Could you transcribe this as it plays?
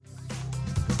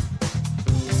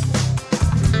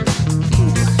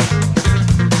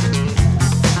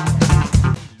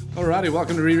Alrighty,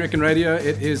 welcome to Re-Reckon Radio.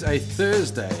 It is a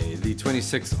Thursday, the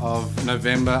 26th of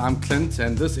November. I'm Clint,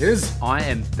 and this is... I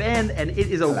am Ben, and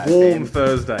it is a Hello, warm Ben.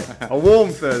 Thursday. A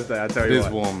warm Thursday, I tell you It is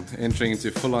what. warm, entering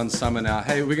into full-on summer now.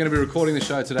 Hey, we're going to be recording the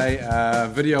show today.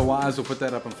 Video-wise, we'll put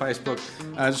that up on Facebook.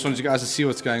 I just wanted you guys to see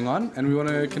what's going on, and we want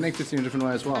to connect with you in a different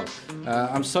way as well.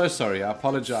 I'm so sorry. I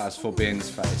apologize for Ben's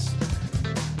face.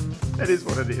 That is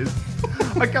what it is.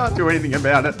 I can't do anything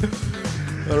about it.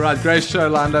 All right, great show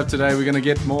lined up today. We're going to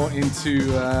get more into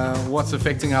what's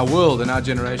affecting our world and our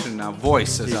generation, and our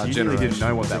voice as our You generation. really didn't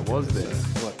know what that was there.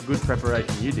 What? Good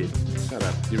preparation you did. Shut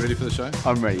up. You ready for the show?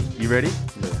 I'm ready. You ready?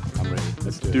 Yeah, I'm ready.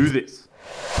 Let's Do this.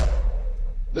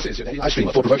 This is your daily live stream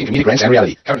of thought-provoking comedic rants and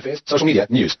reality, current affairs, social media,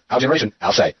 news, our generation,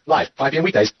 I'll say, live, 5 p.m.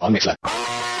 weekdays on Mixler.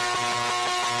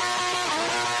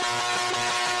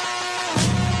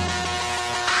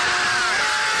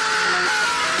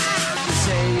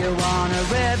 Say you want a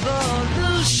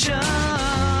revolution,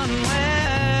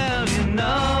 well, you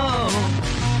know,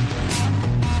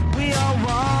 we all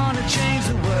want to change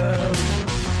the world.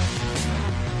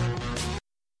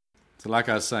 So like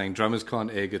I was saying, drummers can't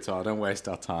air guitar. Don't waste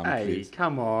our time, Hey, please.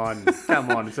 come on.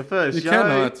 Come on. It's the first You show.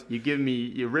 cannot.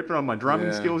 You're ripping on my drumming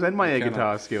Yeah, skills and my you air cannot.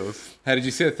 guitar skills. Hey, did you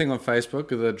see a thing on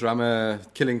Facebook of the drummer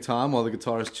killing time while the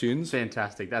guitarist tunes?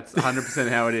 Fantastic. That's 100%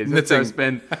 how it is. Knitting. So I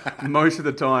spend most of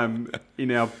the time in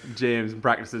our jams and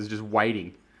practices just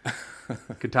waiting.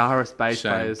 Guitarist, bass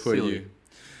Shame, players, poor silly. you.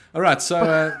 All right,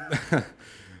 so...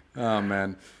 oh,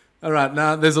 man. All right,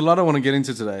 now there's a lot I want to get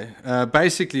into today.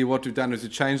 Basically, what we've done is to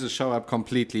change the show up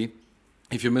completely.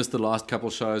 If you missed the last couple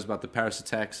shows about the Paris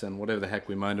attacks and whatever the heck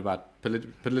we moaned about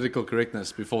political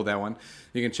correctness before that one,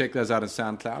 you can check those out on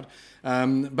SoundCloud.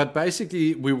 But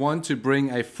basically, we want to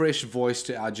bring a fresh voice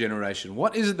to our generation.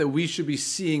 What is it that we should be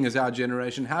seeing as our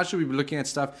generation? How should we be looking at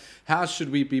stuff? How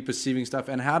should we be perceiving stuff?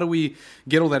 And how do we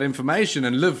get all that information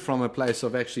and live from a place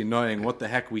of actually knowing what the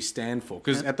heck we stand for?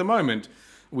 Because at the moment,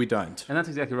 we don't. And that's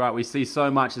exactly right. We see so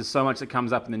much. There's so much that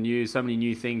comes up in the news, so many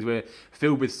new things. We're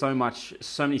filled with so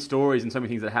many stories and so many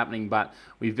things that are happening, but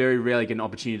we very rarely get an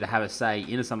opportunity to have a say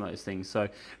into some of those things. So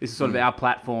this is sort of our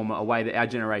platform, a way that our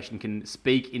generation can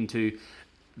speak into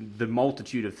the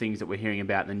multitude of things that we're hearing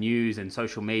about in the news and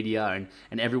social media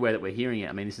and everywhere that we're hearing it.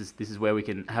 I mean, this is where we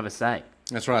can have a say.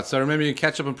 That's right. So remember, you can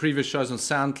catch up on previous shows on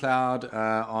SoundCloud,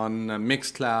 on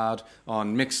Mixcloud,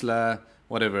 on Mixler,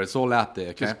 whatever. It's all out there.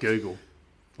 Okay. Just Google.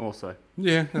 Also.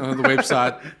 Yeah, on the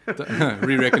website,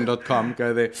 rereckon.com.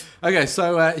 Go there. Okay,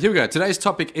 so here we go. Today's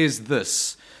topic is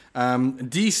this: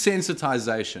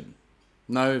 desensitization.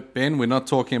 No, Ben, we're not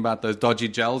talking about those dodgy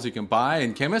gels you can buy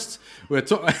in chemists. We're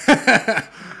talking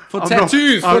for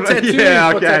tattoos. Yeah,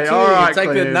 For okay. tattoos. All right, Take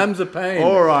the Clint. numbs of pain.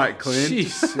 All right, Clint.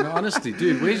 Jeez, honestly,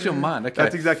 dude, where's your mind? Okay.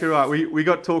 That's exactly right. We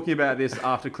got talking about this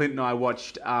after Clint and I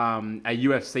watched a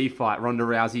UFC fight, Ronda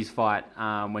Rousey's fight,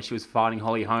 where she was fighting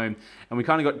Holly Holm. And we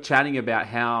kind of got chatting about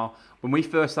how when we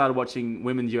first started watching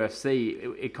women's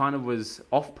UFC, it kind of was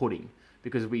off-putting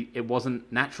because it wasn't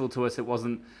natural to us.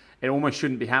 It almost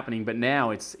shouldn't be happening. But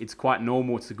now it's quite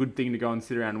normal. It's a good thing to go and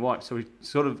sit around and watch. So we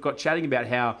sort of got chatting about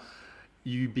how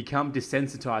you become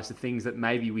desensitized to things that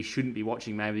maybe we shouldn't be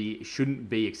watching, maybe shouldn't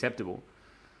be acceptable.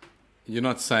 You're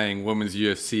not saying women's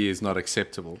UFC is not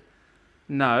acceptable.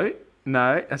 No,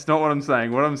 that's not what I'm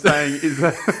saying. What I'm saying is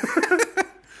that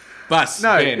But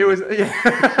no, Ben, it was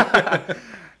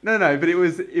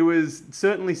but it was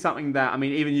certainly something that, I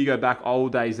mean, even you go back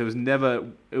old days, women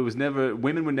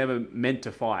were never meant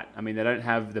to fight. I mean, they don't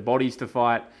have the bodies to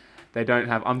fight. They don't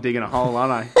have. I'm digging a hole,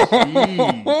 aren't I?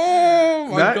 Jeez. Oh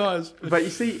my gosh! But you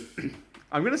see,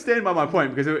 I'm going to stand by my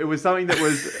point because it was something that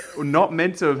was not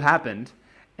meant to have happened,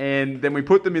 and then we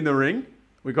put them in the ring.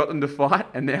 We got them to fight,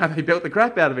 and now they built the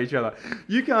crap out of each other.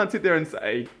 You can't sit there and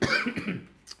say,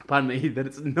 pardon me, that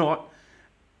it's not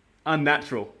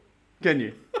unnatural, can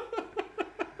you?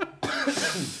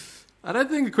 I don't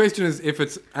think the question is if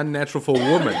it's unnatural for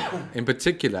women in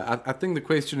particular. I think the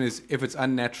question is if it's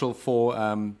unnatural for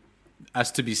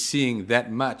us to be seeing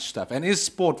that much stuff. And is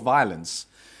sport violence?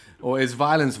 Or is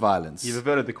violence violence? You've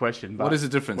averted the question. But What is the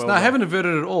difference? well No, I done. haven't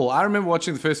averted it at all. I remember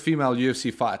watching the first female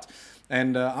UFC fight,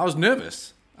 and I was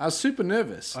nervous. I was super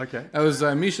nervous. Okay. It was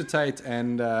Misha Tate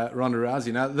and Ronda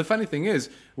Rousey. Now, the funny thing is,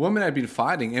 women had been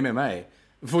fighting MMA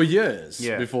for years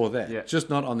Yeah. before that, Yeah. just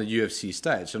not on the UFC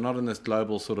stage, so not in this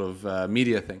global sort of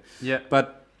media thing. Yeah.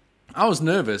 But I was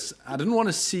nervous. I didn't want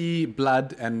to see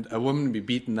blood and a woman be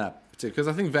beaten up, because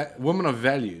I think women are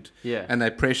valued, Yeah. and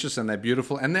they're precious and they're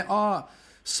beautiful, and they are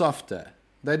softer.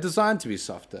 They're designed to be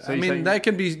softer. So I you're mean, they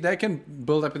can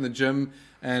build up in the gym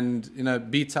and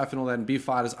be tough and all that and be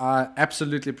fighters. I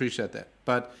absolutely appreciate that.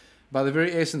 But by the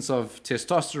very essence of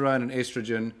testosterone and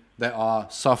estrogen, they are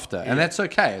softer. And that's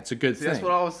okay. It's a good thing. That's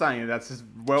what I was saying. That's just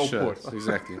well Sure, put.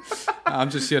 exactly. I'm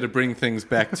just here to bring things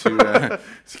back to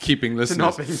keeping listeners. To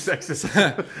not being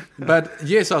sexist. But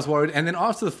yes, I was worried. And then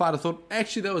after the fight, I thought,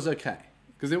 actually, that was okay.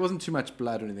 Because there wasn't too much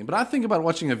blood or anything. But I think about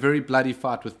watching a very bloody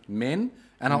fight with men,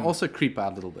 and I'll also creep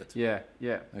out a little bit. Yeah.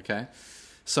 Okay.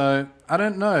 So I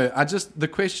don't know. The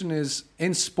question is,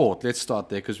 in sport, let's start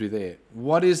there because we're there.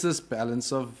 What is this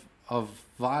balance of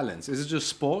violence? Is it just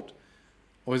sport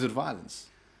or is it violence?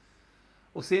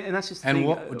 Well, see, and that's just the And thing.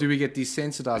 what do we get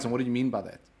desensitized, and what do you mean by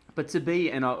that? But to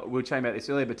be, and we were chatting about this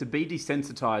earlier, but to be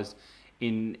desensitized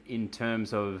in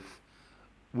terms of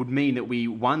would mean that we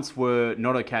once were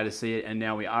not okay to see it and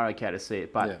now we are okay to see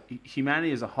it. But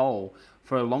humanity as a whole,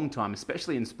 for a long time,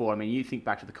 especially in sport, I mean, you think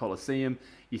back to the Colosseum,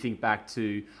 you think back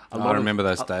to I remember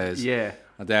those days. Yeah.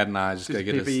 My dad and I just go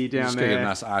get a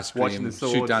nice ice cream,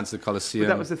 shoot down to the Colosseum. But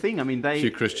that was the thing. I mean, a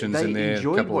few Christians in there,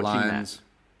 a couple of lions. That.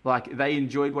 Like, they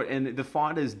enjoyed and the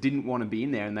fighters didn't want to be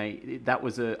in there, and that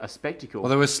was a spectacle. Well,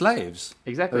 they were slaves.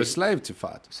 Exactly. They were slaves to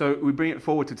fight. So we bring it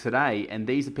forward to today, and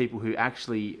these are people who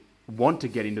actually want to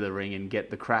get into the ring and get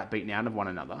the crap beaten out of one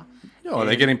another. Yeah,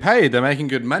 they're getting paid. They're making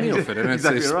good money off it. And it's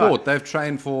exactly their sport. Right. They've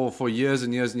trained for years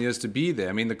and years and years to be there.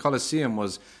 I mean, the Colosseum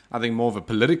was, I think, more of a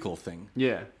political thing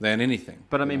than anything.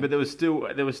 But I mean, but there was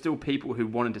still people who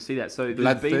wanted to see that. So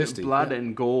there's been blood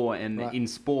and gore in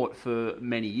sport for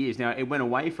many years. Now, it went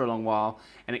away for a long while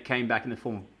and it came back in the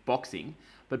form of boxing.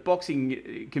 But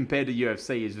boxing, compared to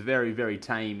UFC, is very, very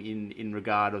tame in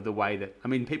regard of the way that... I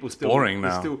mean, people still... boring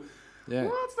now. Yeah.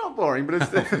 Well, it's not boring, but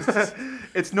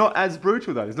it's not as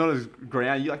brutal, though. It's not as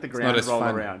ground. You like the ground and roll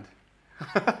fun. Around.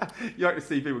 You like to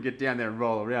see people get down there and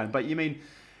roll around. But you mean,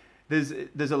 there's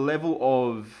a level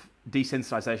of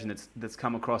desensitization that's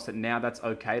come across that now that's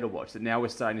okay to watch. That now we're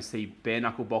starting to see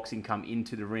bare-knuckle boxing come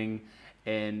into the ring.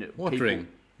 And what ring?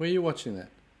 Where are you watching that?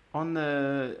 On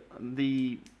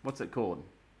the what's it called?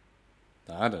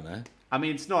 I don't know. I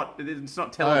mean, it's not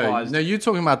televised. Oh, no, you're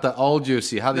talking about the old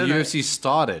UFC, how the UFC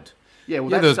started. Yeah,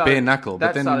 well, there was bare knuckle,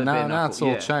 but then now it's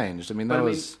all changed. I mean,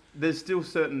 there's still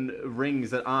certain rings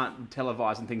that aren't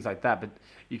televised and things like that, but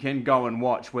you can go and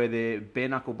watch where they're bare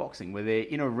knuckle boxing, where they're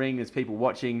in a ring, there's people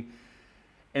watching,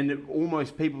 and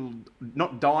almost people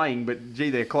not dying, but gee,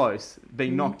 they're close,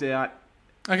 being knocked out.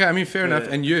 Okay, I mean, fair enough.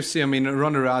 And UFC, I mean,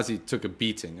 Ronda Rousey took a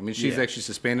beating. I mean, she's actually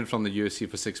suspended from the UFC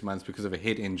for 6 months because of a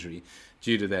head injury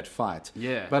due to that fight.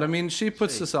 Yeah. But I mean, she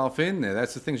puts herself in there.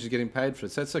 That's the thing. She's getting paid for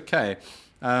it. So that's okay.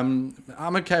 I'm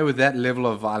okay with that level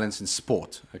of violence in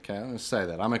sport. Okay, I'm going to say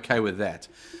that. I'm okay with that.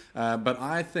 But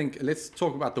I think let's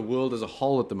talk about the world as a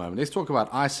whole at the moment. Let's talk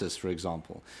about ISIS, for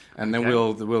example, and then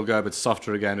we'll go a bit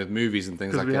softer again with movies and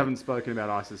things like that. Because we haven't spoken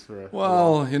about ISIS for a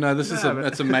while. You know,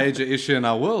 it's a major issue in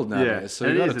our world nowadays. Yeah. So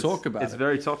we've got to talk about it. It's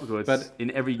very topical. It's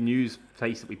in every news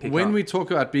place that we pick up. When we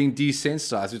talk about being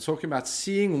desensitized, we're talking about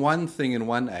seeing one thing in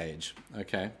one age,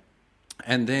 okay,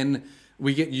 and then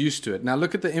we get used to it. Now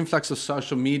look at the influx of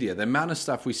social media, the amount of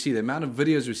stuff we see, the amount of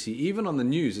videos we see, even on the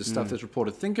news, the stuff that's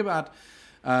reported. Think about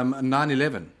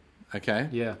 9/11, okay?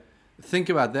 Yeah. Think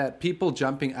about that. People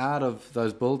jumping out of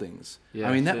those buildings. Yeah,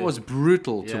 I mean, that was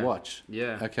brutal to watch.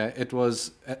 Yeah. Okay, it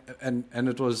was, and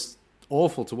it was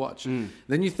awful to watch.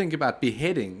 Then you think about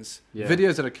beheadings,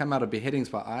 videos that have come out of beheadings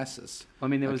by ISIS. I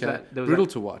mean, there was brutal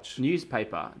to watch.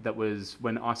 Newspaper that was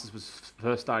when ISIS was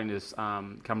first starting to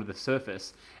come to the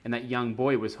surface, and that young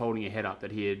boy was holding a head up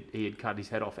that he had cut his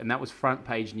head off, and that was front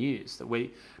page news.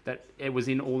 That it was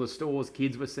in all the stores.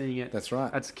 Kids were seeing it. That's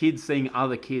right. That's kids seeing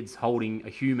other kids holding a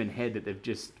human head that they've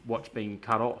just watched being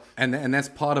cut off. And that's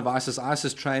part of ISIS.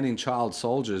 ISIS training child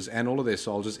soldiers and all of their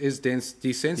soldiers is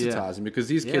desensitizing because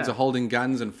these kids are holding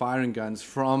guns and firing guns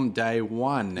from day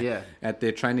one at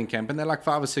their training camp, and they're like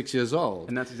 5 or 6 years old.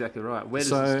 And that's exactly right. Where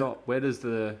does it stop? Where's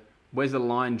the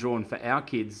line drawn for our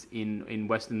kids in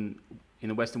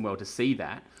the Western world to see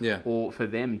that? Yeah. Or for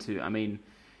them to, I mean.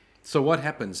 So what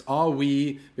happens? Are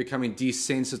we becoming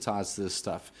desensitized to this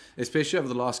stuff? Especially over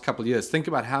the last couple of years. Think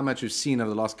about how much we've seen over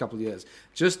the last couple of years.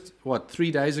 Just,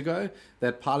 3 days ago,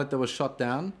 that pilot that was shot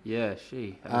down? Yeah,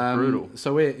 that was brutal.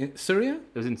 So where? In Syria?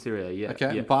 It was in Syria, yeah.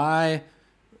 Okay, yeah. By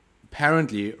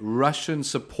apparently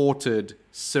Russian-supported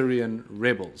Syrian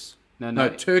rebels. No,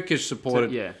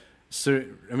 Turkish-supported.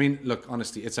 I mean, look,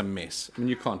 honestly, it's a mess. I mean,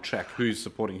 you can't track who's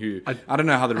supporting who. I don't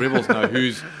know how the rebels know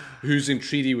who's in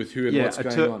treaty with who and what's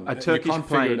going on. You can't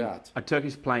figure it out. A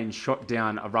Turkish plane shot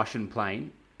down a Russian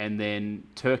plane, and then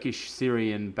Turkish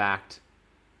Syrian-backed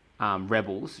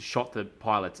rebels shot the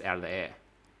pilots out of the air.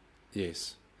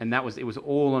 Yes. And it was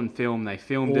all on film. They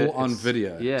filmed it. All on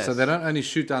video. Yes. So they don't only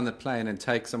shoot down the plane and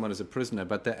take someone as a prisoner,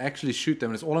 but they actually shoot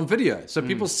them, and it's all on video. So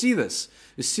people see this.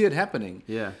 You see it happening.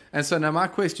 Yeah. And so now my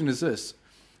question is this.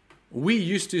 We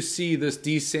used to see this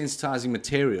desensitizing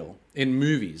material in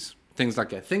movies, things like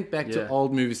that. Think back to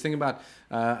old movies. Think about,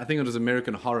 I think it was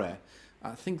American Horror.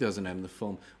 I think there was a name of the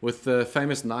film, with the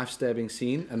famous knife stabbing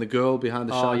scene and the girl behind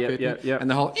the shower curtain. And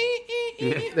the whole,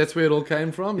 that's where it all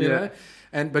came from, you know?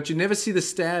 But you never see the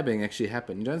stabbing actually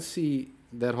happen. You don't see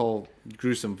that whole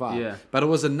gruesome vibe. Yeah. But it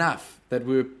was enough that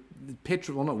we were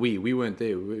well, not we weren't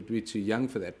there. We were too young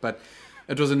for that. But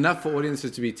it was enough for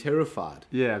audiences to be terrified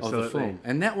of the film.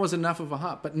 And that was enough of a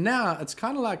hype. But now it's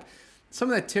kind of like some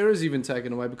of that terror is even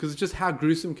taken away because it's just how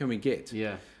gruesome can we get?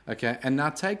 Yeah. Okay. And now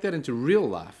take that into real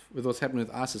life with what's happening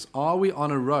with ISIS. Are we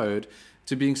on a road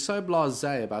to being so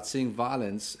blasé about seeing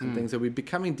violence and things that we're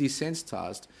becoming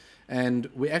desensitized, and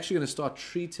we're actually going to start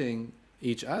treating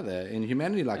each other in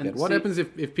humanity like that? What happens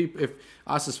if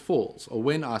ISIS falls, or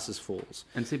when ISIS falls,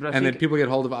 and then people get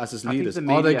hold of ISIS leaders?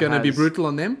 Are they going to be brutal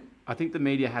on them? I think the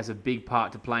media has a big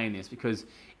part to play in this, because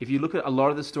if you look at a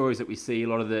lot of the stories that we see, a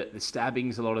lot of the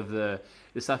stabbings, a lot of the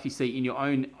stuff you see in your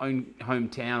own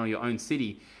hometown or your own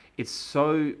city, it's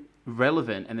so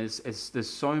relevant, and there's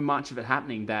so much of it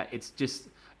happening that it's just,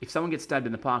 if someone gets stabbed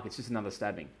in the park, it's just another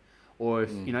stabbing. Or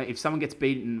if someone gets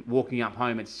beaten walking up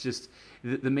home, it's just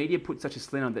the media put such a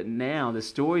slant on that. Now the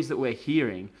stories that we're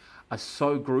hearing are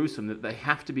so gruesome that they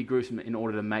have to be gruesome in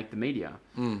order to make the media.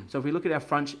 So if we look at our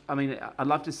front, I mean, I'd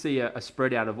love to see a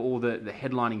spread out of all the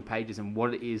headlining pages and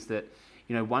what it is that,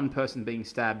 one person being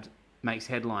stabbed makes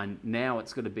headline. Now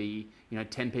it's got to be,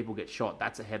 10 people get shot.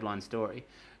 That's a headline story.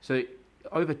 So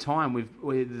over time,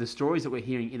 the stories that we're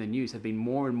hearing in the news have been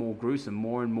more and more gruesome,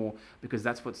 more and more, because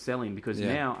that's what's selling. Because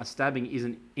now a stabbing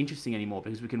isn't interesting anymore,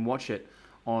 because we can watch it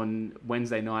on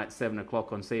Wednesday night,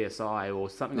 7:00 on CSI or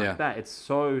something like that. It's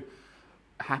so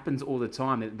happens all the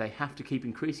time that they have to keep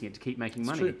increasing it to keep making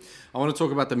money. True. I want to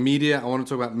talk about the media. I want to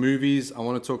talk about movies. I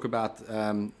want to talk about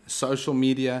social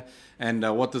media and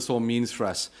what this all means for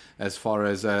us as far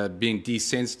as being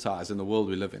desensitized in the world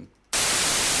we live in.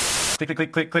 Click,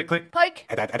 click, click, click, click. Like.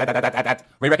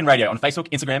 We Reckon Radio on Facebook,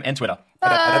 Instagram, and Twitter.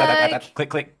 Like. Click,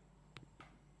 click.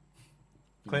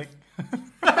 Click.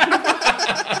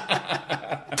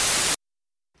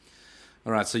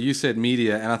 All right, so you said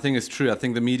media, and I think it's true. I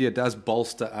think the media does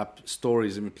bolster up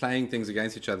stories and playing things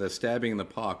against each other, stabbing in the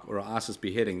park or an ISIS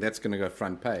beheading, that's going to go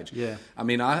front page. Yeah. I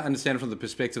mean, I understand from the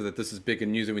perspective that this is big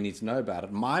and news and we need to know about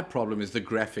it. My problem is the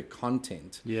graphic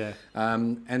content. Yeah.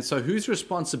 And so whose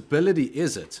responsibility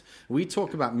is it? We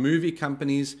talk about movie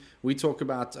companies. We talk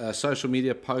about social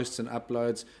media posts and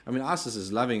uploads. I mean, ISIS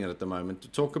is loving it at the moment. To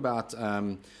talk about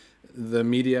the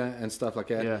media and stuff like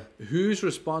that. Yeah. Whose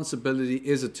responsibility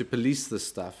is it to police this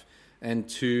stuff and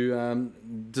to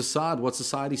decide what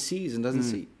society sees and doesn't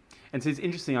see? And so it's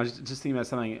interesting. I was just thinking about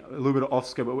something a little bit off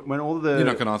scope. But when all the You're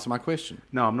not going to answer my question.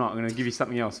 No, I'm not. I'm going to give you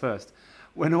something else first.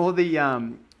 When all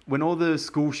the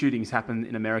school shootings happened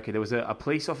in America, there was a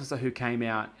police officer who came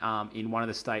out in one of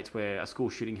the states where a school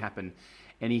shooting happened,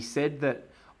 and he said that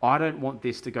I don't want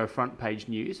this to go front page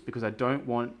news because I don't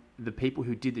want the people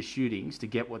who did the shootings to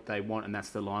get what they want, and that's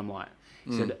the limelight.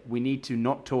 He said we need to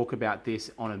not talk about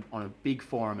this on a big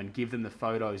forum and give them the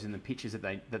photos and the pictures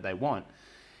that they want.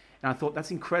 And I thought, that's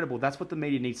incredible. That's what the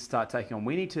media needs to start taking on.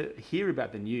 We need to hear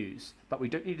about the news, but we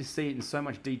don't need to see it in so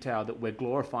much detail that we're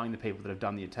glorifying the people that have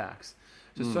done the attacks.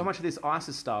 So much of this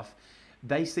ISIS stuff,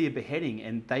 they see a beheading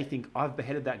and they think, I've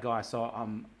beheaded that guy, so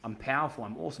I'm powerful,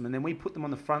 I'm awesome. And then we put them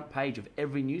on the front page of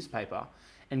every newspaper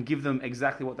and give them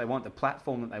exactly what they want, the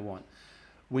platform that they want.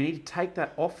 We need to take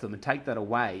that off them and take that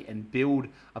away and build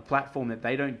a platform that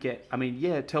they don't get. I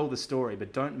mean, tell the story,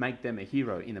 but don't make them a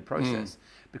hero in the process.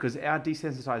 Because our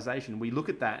desensitization, we look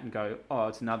at that and go, oh,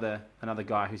 it's another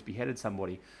guy who's beheaded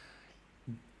somebody.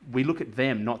 We look at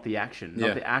them, not the action,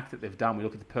 not the act that they've done. We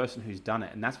look at the person who's done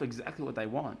it, and that's exactly what they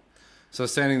want. So I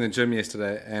was standing in the gym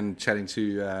yesterday and chatting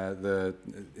to the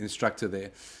instructor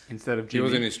there. Instead of He Jimmy.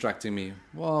 wasn't instructing me.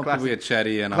 Well, Classic- we had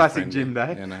chatty and classic gym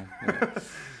day.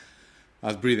 I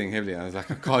was breathing heavily. I was like,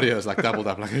 cardio was like doubled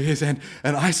up. Like, yes, and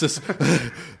ISIS.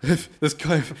 if this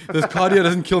cardio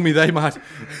doesn't kill me, they might.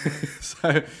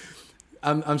 So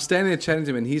I'm standing there chatting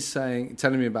to him, and he's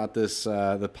telling me about this,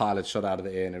 the pilot shot out of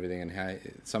the air and everything, and how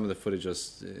some of the footage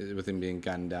was with him being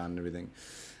gunned down and everything.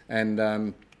 And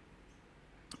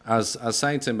I was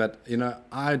saying to him, but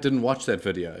I didn't watch that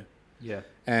video. Yeah.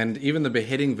 And even the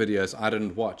beheading videos I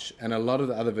didn't watch, and a lot of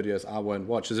the other videos I won't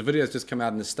watch. There's a video that's just come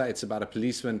out in the States about a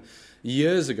policeman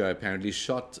years ago apparently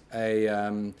shot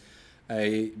a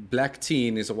a black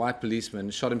teen is a white policeman,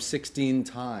 shot him 16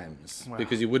 times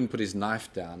because he wouldn't put his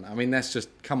knife down. I mean, that's just,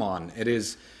 come on. It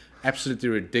is absolutely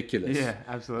ridiculous. Yeah,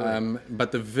 absolutely.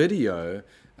 But the video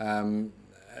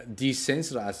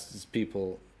desensitizes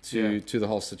people to the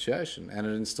whole situation, and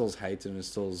it instills hate and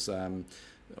instills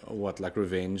like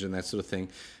revenge and that sort of thing.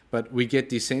 But we get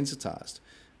desensitized.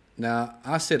 Now,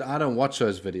 I said I don't watch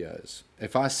those videos.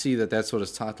 If I see that that's what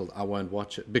it's titled, I won't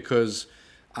watch it, because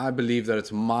I believe that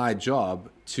it's my job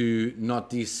to not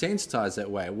desensitize that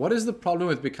way. What is the problem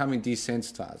with becoming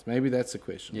desensitized? Maybe that's the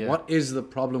question. Yeah. What is the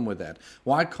problem with that?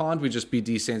 Why can't we just be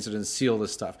desensitized and see all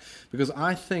this stuff? Because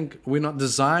I think we're not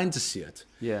designed to see it.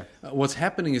 Yeah. What's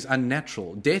happening is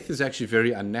unnatural. Death is actually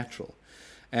very unnatural.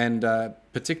 And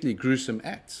particularly gruesome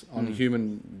acts on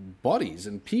human bodies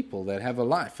and people that have a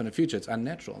life and a future. It's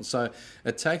unnatural. And so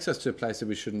it takes us to a place that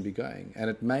we shouldn't be going. And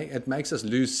it makes us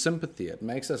lose sympathy. It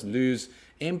makes us lose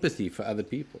empathy for other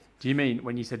people. Do you mean,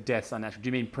 when you said death's unnatural, do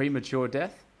you mean premature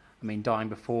death? I mean, dying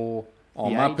before Oh,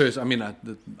 the my age? person. I mean,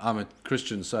 I'm a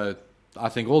Christian, so I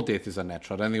think all death is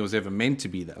unnatural. I don't think it was ever meant to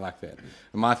be like that.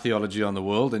 My theology on the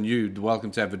world, and you're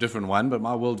welcome to have a different one, but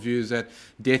my worldview is that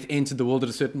death entered the world at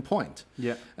a certain point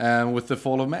with the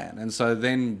fall of man. And so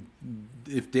then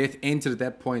if death entered at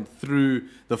that point through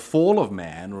the fall of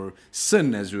man, or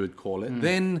sin as you would call it,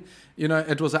 then,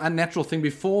 it was an unnatural thing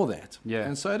before that. Yeah.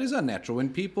 And so it is unnatural. When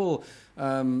people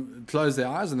close their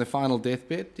eyes on their final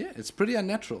deathbed, it's pretty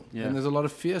unnatural. Yeah. And there's a lot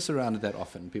of fear surrounded that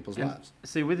often in people's lives.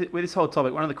 See, with this whole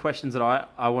topic, one of the questions that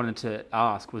I wanted to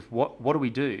ask was, what do we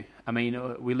do? I mean,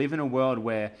 we live in a world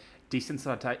where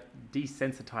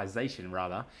desensitization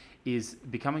rather is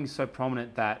becoming so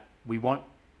prominent that we want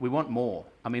more.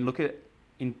 I mean, look at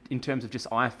in terms of just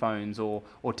iPhones or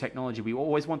technology, we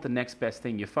always want the next best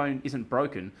thing. Your phone isn't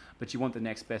broken, but you want the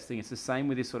next best thing. It's the same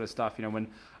with this sort of stuff. When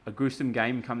a gruesome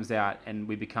game comes out and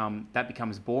that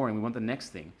becomes boring, we want the next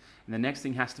thing. And the next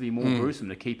thing has to be more gruesome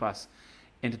to keep us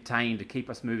entertained, to keep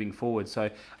us moving forward. So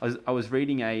I was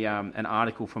reading an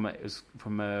article from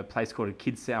a place called a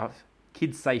Kids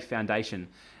Safe Foundation,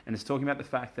 and it's talking about the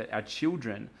fact that our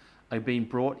children are being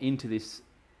brought into this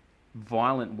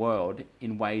violent world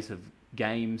in ways of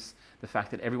games, the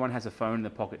fact that everyone has a phone in their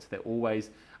pockets, they're always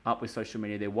up with social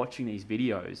media, they're watching these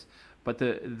videos, but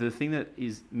the thing that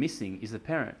is missing is the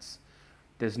parents.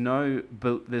 There's no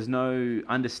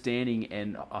understanding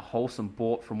and a wholesome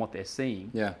thought from what they're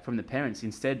seeing from the parents.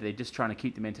 Instead, they're just trying to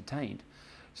keep them entertained.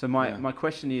 So my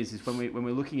question is when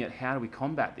we're looking at how do we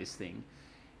combat this thing,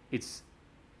 it's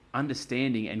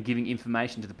understanding and giving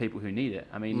information to the people who need it.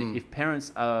 I mean, if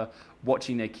parents are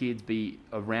watching their kids be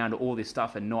around all this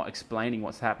stuff and not explaining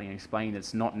what's happening and explaining that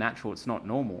it's not natural, it's not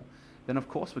normal, then of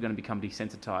course we're going to become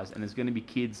desensitized, and there's going to be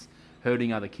kids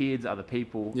hurting other kids, other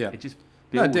people. Yeah. It just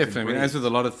No, builds and definitely. I mean, as breeds. with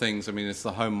a lot of things, I mean, it's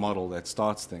the home model that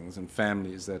starts things, and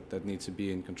families that need to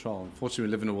be in control. Unfortunately,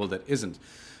 we live in a world that isn't.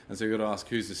 And so you've got to ask,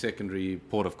 who's the secondary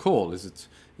port of call? Is it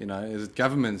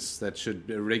governments that should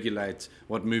regulate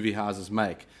what movie houses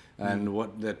make, and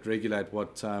regulate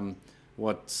what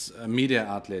media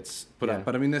outlets put up?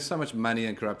 But I mean, there's so much money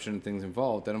and corruption and things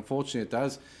involved that unfortunately it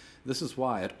does. This is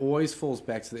why it always falls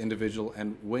back to the individual,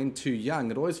 and when too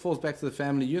young, it always falls back to the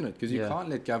family unit, because you can't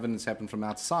let governance happen from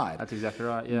outside. That's exactly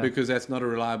right, yeah. Because that's not a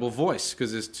reliable voice,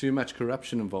 because there's too much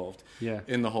corruption involved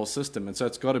in the whole system. And so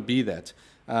it's got to be that.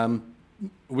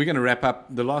 We're going to wrap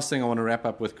up. The last thing I want to wrap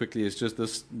up with quickly is just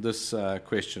this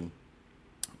question.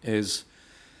 Is...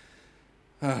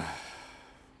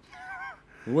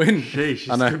 when Sheesh,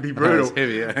 I know, it's going to be brutal. it's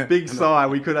heavy, yeah. Big sigh.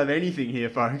 We could have anything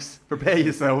here, folks. Prepare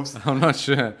yourselves. I'm not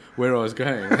sure where I was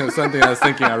going. There's something I was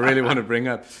thinking I really want to bring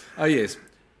up. Oh, yes.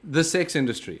 The sex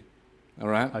industry. All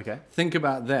right? Okay. Think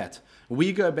about that.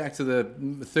 We go back to the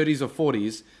 30s or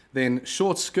 40s, then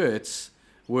short skirts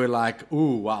were like,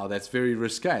 ooh, wow, that's very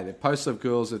risque. The posts of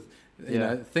girls with,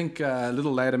 think a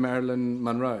little later Marilyn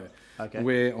Monroe. Okay.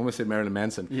 Where almost said Marilyn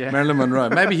Manson. Yeah. Marilyn Monroe.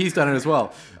 Maybe he's done it as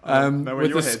well. know where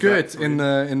With your the head's skirt at. in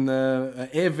the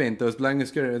air vent that was blowing the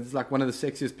skirt. It's like one of the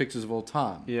sexiest pictures of all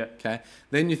time. Yeah. Okay.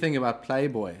 Then you think about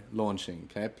Playboy launching.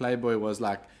 Okay. Playboy was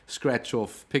like scratch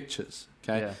off pictures.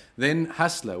 Okay. Yeah. Then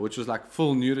Hustler, which was like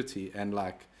full nudity and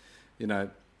like,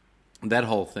 that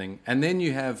whole thing. And then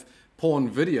you have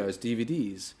porn videos,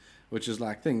 DVDs, which is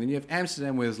like thing. Then you have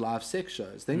Amsterdam where there's live sex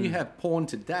shows. Then you have porn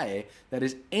today that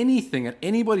is anything at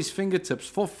anybody's fingertips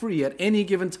for free at any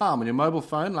given time on your mobile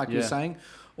phone, like you're saying,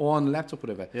 or on a laptop,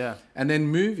 whatever. Yeah. And then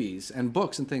movies and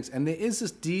books and things. And there is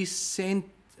this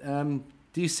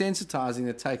desensitizing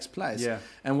that takes place. Yeah.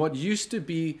 And what used to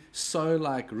be so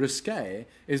like risque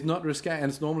is not risque, and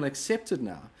it's normally accepted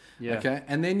now. Yeah. Okay.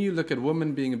 And then you look at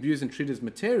women being abused and treated as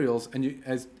materials and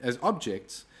as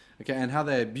objects. okay, and how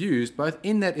they're abused, both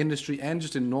in that industry and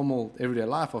just in normal everyday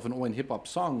life, often, or in hip-hop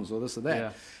songs or this or that.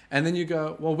 Yeah. And then you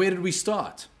go, well, where did we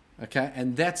start? Okay,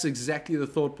 and that's exactly the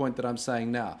thought point that I'm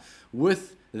saying now.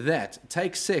 With that,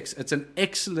 take sex. It's an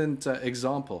excellent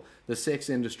example, the sex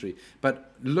industry.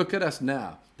 But look at us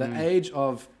now. The age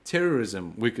of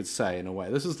terrorism, we could say, in a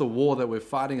way. This is the war that we're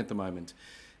fighting at the moment.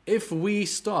 If we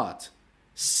start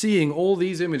seeing all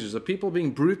these images of people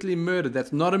being brutally murdered,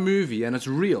 that's not a movie and it's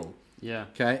real. Yeah.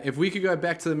 Okay, if we could go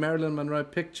back to the Marilyn Monroe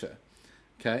picture,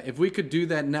 okay, if we could do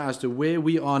that now as to where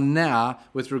we are now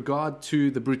with regard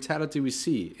to the brutality we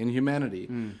see in humanity,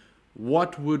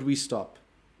 what would we stop?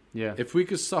 Yeah. If we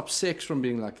could stop sex from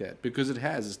being like that, because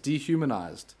it's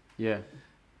dehumanized, Yeah.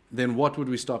 then what would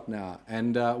we stop now?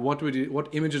 And what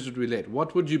images would we let?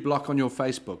 What would you block on your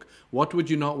Facebook? What would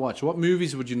you not watch? What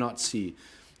movies would you not see?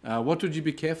 What would you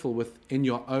be careful with in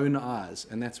your own eyes?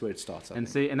 And that's where it starts. And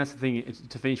see, and that's the thing,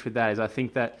 to finish with that, is I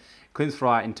think that Clint's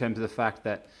right in terms of the fact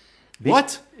that...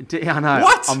 What? I know.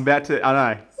 What? I'm about to...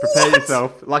 I know. Prepare What?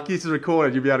 yourself. Like this is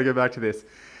recorded, you'll be able to go back to this.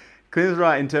 Clint's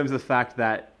right in terms of the fact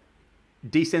that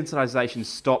desensitization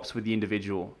stops with the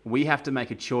individual. We have to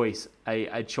make a choice,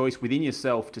 a choice within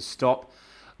yourself to stop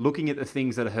looking at the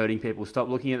things that are hurting people. Stop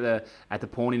looking at the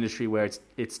porn industry where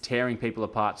it's tearing people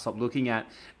apart. Stop looking at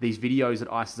these videos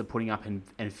that ISIS are putting up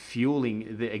and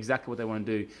fueling exactly what they want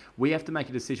to do. We have to make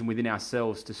a decision within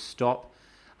ourselves to stop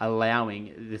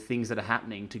allowing the things that are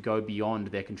happening to go beyond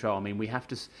their control. I mean, we have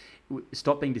to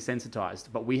stop being desensitized,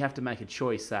 but we have to make a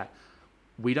choice that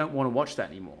we don't want to watch that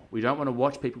anymore. We don't want to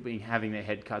watch people having their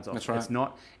head cuts off. That's right. It's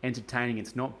not entertaining.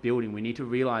 It's not building. We need to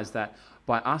realize that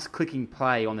by us clicking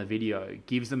play on the video, it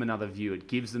gives them another view. It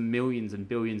gives them millions and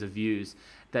billions of views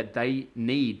that they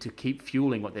need to keep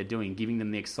fueling what they're doing, giving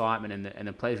them the excitement and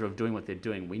the pleasure of doing what they're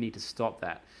doing. We need to stop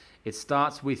that. It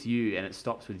starts with you and it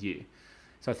stops with you.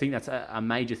 So I think that's a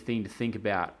major thing to think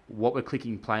about, what we're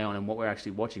clicking play on and what we're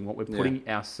actually watching, what we're putting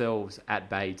ourselves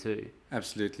at bay too.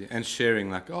 Absolutely. And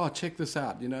sharing like, oh, check this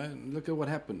out, look at what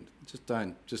happened. Just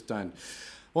don't.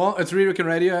 Well, it's Re-Reckon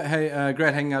Radio. Hey,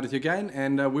 great hanging out with you again.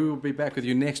 And we will be back with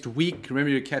you next week. Remember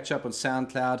to catch up on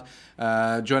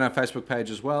SoundCloud. Join our Facebook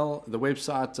page as well. The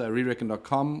website,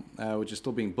 rereckon.com, which is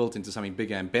still being built into something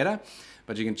bigger and better.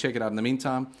 But you can check it out in the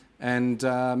meantime. And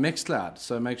Mixcloud.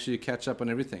 So make sure you catch up on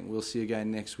everything. We'll see you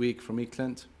again next week. From me,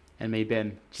 Clint. And me,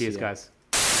 Ben. Cheers, guys.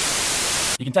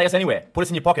 You can take us anywhere. Put us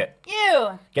in your pocket.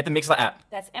 You! Get the Mixler app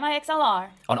That's MIXLR.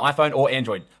 on iPhone or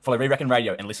Android. Follow Re-Reckon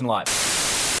Radio and listen live.